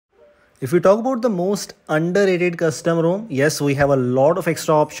If we talk about the most underrated custom ROM, yes, we have a lot of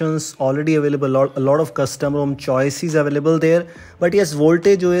extra options already available, a lot of custom ROM choices available there. But yes,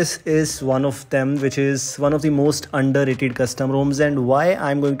 Voltage OS is one of them, which is one of the most underrated custom ROMs. And why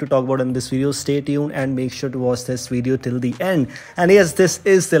I'm going to talk about in this video, stay tuned and make sure to watch this video till the end. And yes, this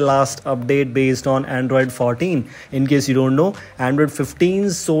is the last update based on Android 14. In case you don't know, Android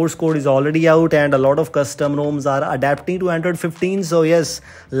 15's source code is already out and a lot of custom ROMs are adapting to Android 15. So yes,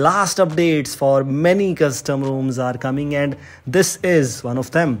 last updates for many custom ROMs are coming and this is one of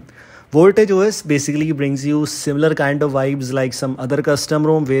them. Voltage OS basically brings you similar kind of vibes like some other custom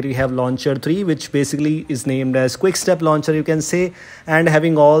ROM where you have Launcher 3, which basically is named as Quick Step Launcher, you can say, and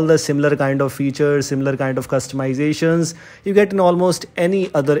having all the similar kind of features, similar kind of customizations you get in almost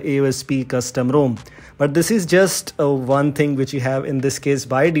any other AOSP custom ROM. But this is just one thing which you have in this case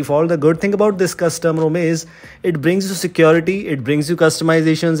by default. The good thing about this custom ROM is it brings you security, it brings you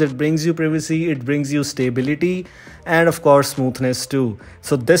customizations, it brings you privacy, it brings you stability, and of course smoothness too.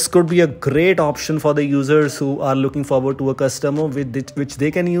 So this could be a great option for the users who are looking forward to a custom ROM which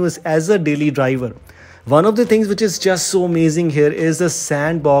they can use as a daily driver. One of the things which is just so amazing here is the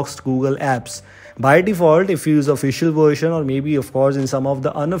sandboxed Google apps. By default, if you use official version or maybe of course in some of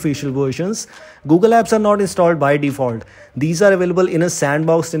the unofficial versions, Google apps are not installed by default. These are available in a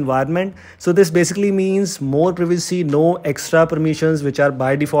sandboxed environment. So this basically means more privacy, no extra permissions which are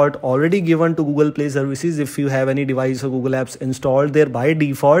by default already given to Google Play services if you have any device or Google apps installed there by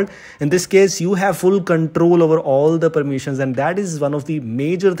default. In this case, you have full control over all the permissions and that is one of the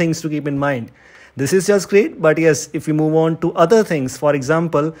major things to keep in mind. This is just great, but yes, if you move on to other things, for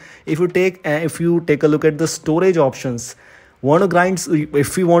example, if you take a look at the storage options,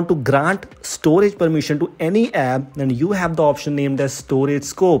 if you want to grant storage permission to any app, then you have the option named as storage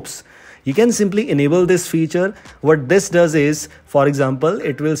scopes. You can simply enable this feature. What this does is, for example,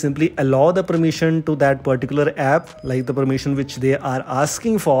 it will simply allow the permission to that particular app, like the permission which they are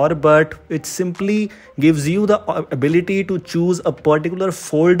asking for, but it simply gives you the ability to choose a particular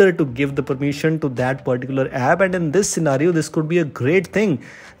folder to give the permission to that particular app. And in this scenario, this could be a great thing.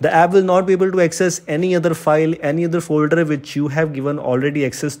 The app will not be able to access any other file, any other folder which you have given already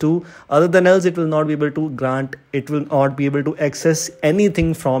access to. Other than else, it will not be able to access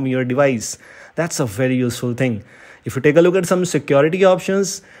anything from your device. That's a very useful thing. If you take a look at some security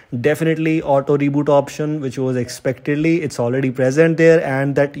options, definitely auto reboot option, which was expectedly, it's already present there,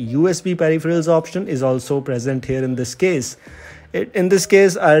 and that USB peripherals option is also present here in this case. In this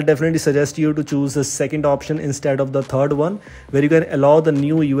case, I'll definitely suggest you to choose the second option instead of the third one, where you can allow the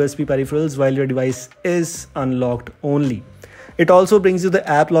new USB peripherals while your device is unlocked only. It also brings you the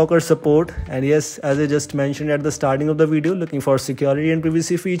app locker support, and yes, as I just mentioned at the starting of the video, looking for security and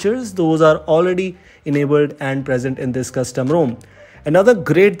privacy features, those are already enabled and present in this custom ROM. Another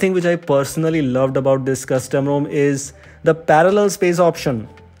great thing which I personally loved about this custom ROM is the parallel space option.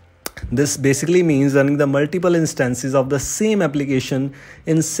 This basically means running the multiple instances of the same application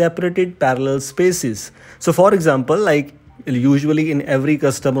in separated parallel spaces. So for example, like usually in every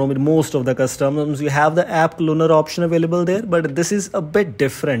custom ROM, in most of the custom ROMs, you have the app cloner option available there, but this is a bit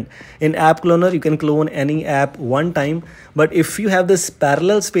different. In app cloner, you can clone any app one time, but if you have this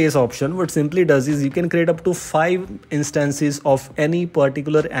parallel space option, what simply does is you can create up to 5 instances of any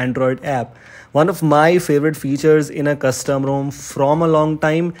particular Android app. One of my favorite features in a custom ROM from a long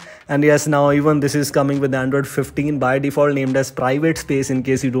time, and yes, now even this is coming with Android 15 by default, named as private space in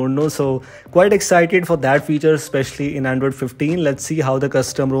case you don't know. So quite excited for that feature, especially in Android 15. Let's see how the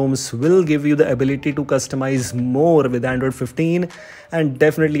custom ROMs will give you the ability to customize more with Android 15, and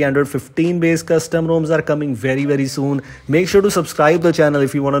definitely Android 15 based custom ROMs are coming very soon. Make sure to subscribe the channel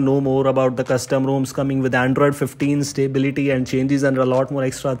if you want to know more about the custom ROMs coming with Android 15 stability and changes and a lot more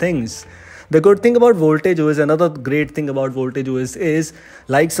extra things. The good thing about Voltage OS, another great thing about Voltage OS is,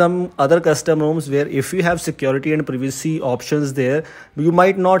 like some other custom ROMs where if you have security and privacy options there, you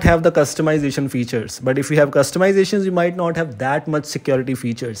might not have the customization features. But if you have customizations, you might not have that much security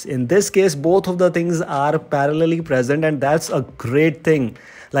features. In this case, both of the things are parallelly present, and that's a great thing.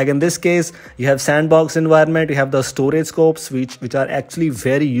 Like in this case, you have sandbox environment, you have the storage scopes, which are actually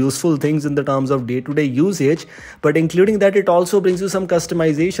very useful things in the terms of day-to-day usage. But including that, it also brings you some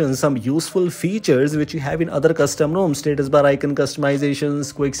customizations, some useful features which you have in other custom ROMs, status bar icon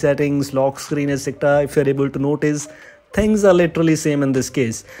customizations, quick settings, lock screen, etc. If you're able to notice, things are literally same in this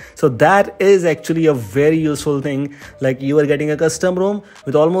case. So that is actually a very useful thing. Like you are getting a custom ROM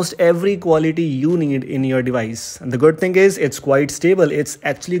with almost every quality you need in your device. And the good thing is it's quite stable. It's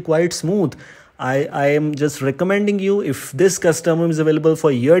actually quite smooth. I am just recommending you, if this custom ROM is available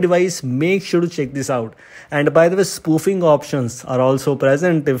for your device, make sure to check this out. And by the way, spoofing options are also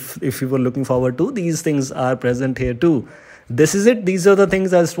present. If you were looking forward to, these things are present here too. This is it. These are the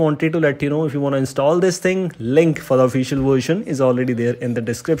things I just wanted to let you know. If you want to install this thing, link for the official version is already there in the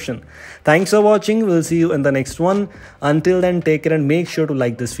description. Thanks for watching. We'll see you in the next one. Until then, take care and make sure to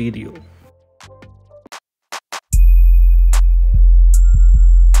like this video.